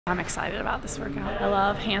I'm excited about this workout. I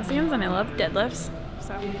love handstands and I love deadlifts.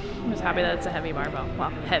 So I'm just happy that it's a heavy barbell. Well,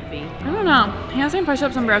 heavy. I don't know. Handstand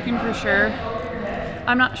push-ups I'm broken for sure.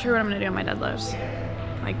 I'm not sure what I'm gonna do on my deadlifts.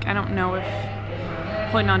 Like, I don't know if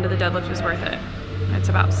holding on to the deadlift is worth it. It's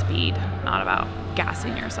about speed, not about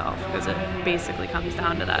gassing yourself, because it basically comes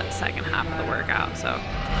down to that second half of the workout. So.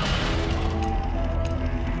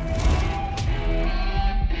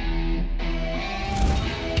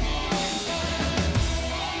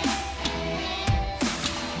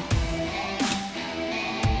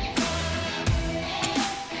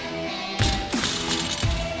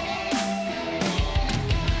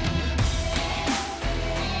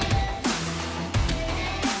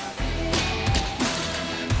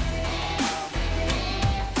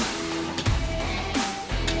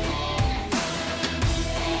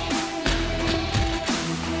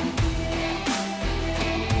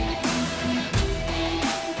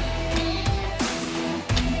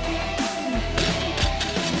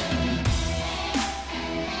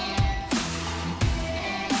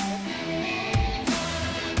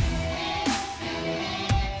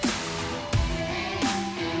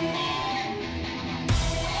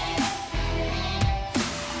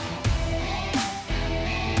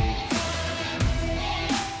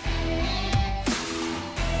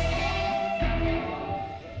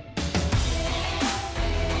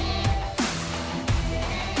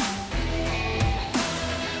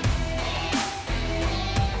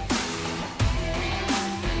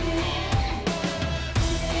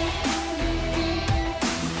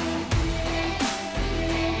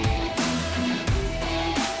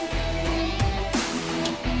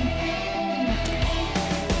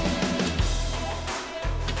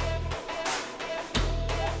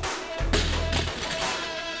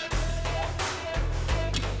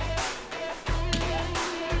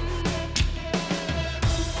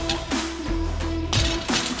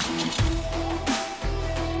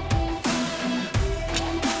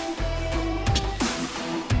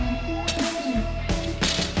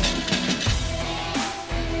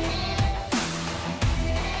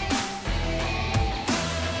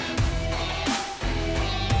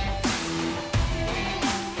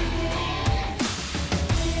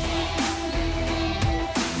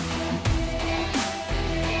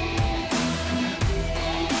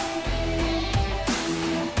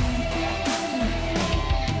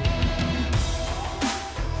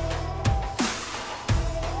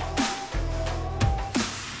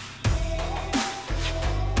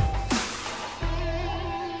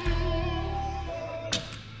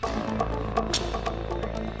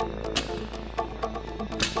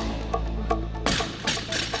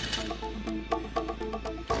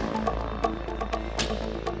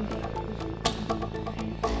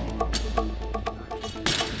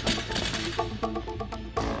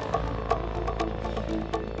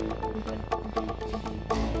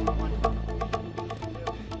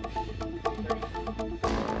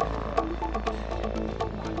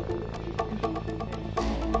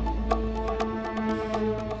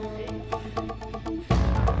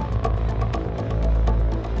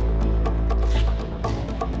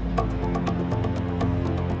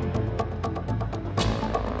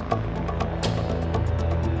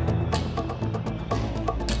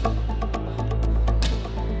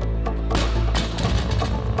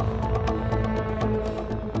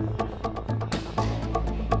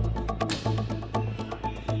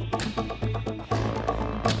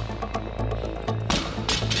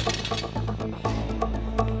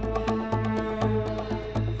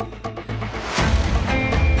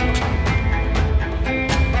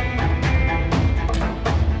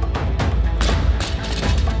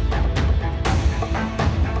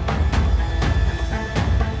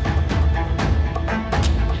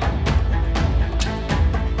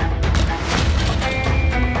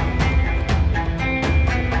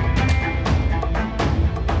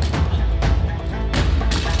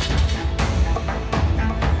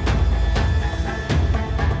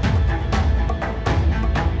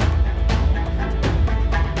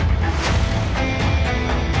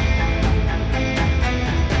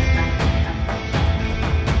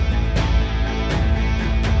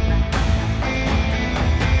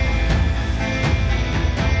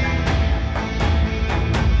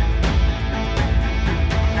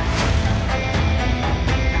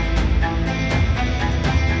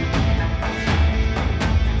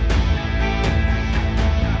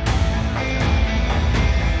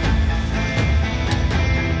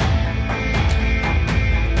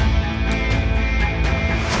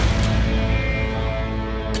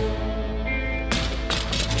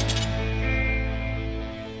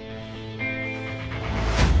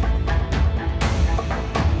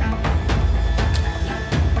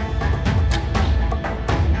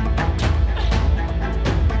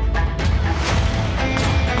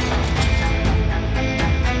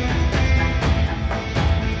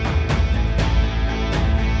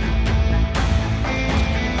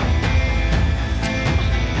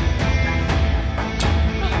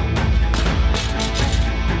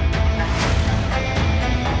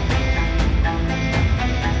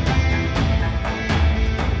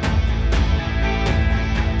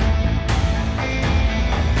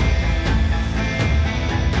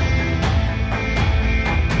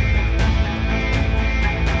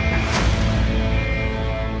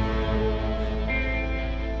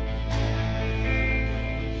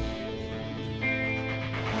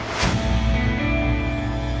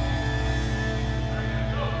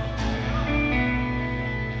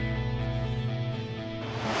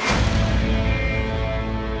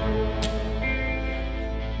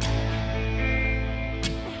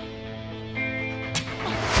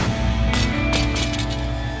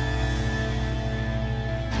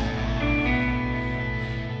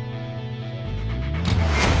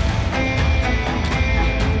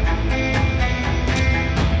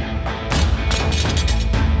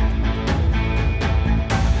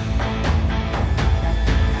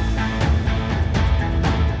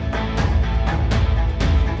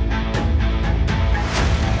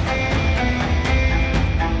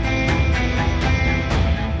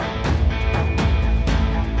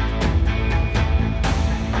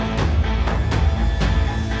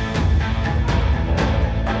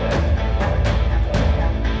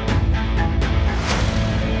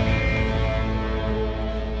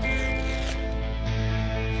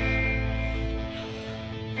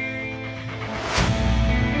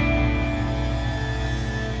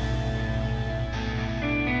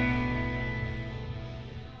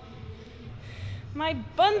 My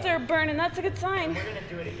buns are burning, that's a good sign. We're gonna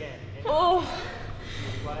do it again. Oh,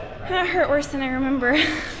 that hurt worse than I remember.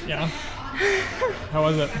 Yeah. How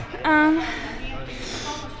was it?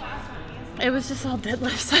 It was just all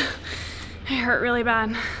deadlifts. It hurt really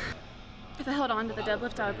bad. If I held on to the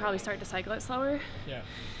deadlift, I would probably start to cycle it slower. Yeah.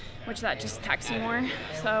 Which that just taxes you more.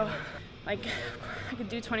 So, like, I could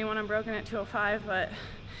do 21 unbroken at 205, but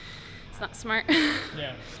it's not smart.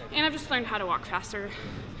 Yeah. And I've just learned how to walk faster.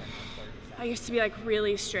 I used to be like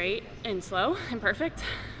really straight and slow and perfect.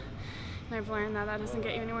 And I've learned that that doesn't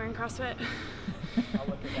get you anywhere in CrossFit. You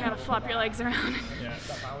gotta flop your legs around and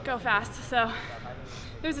go fast. So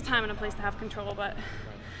there's a time and a place to have control, but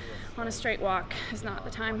on a straight walk is not the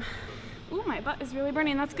time. Ooh, my butt is really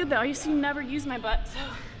burning. That's good though. I used to never use my butt, so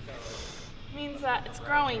it means that it's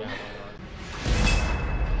growing.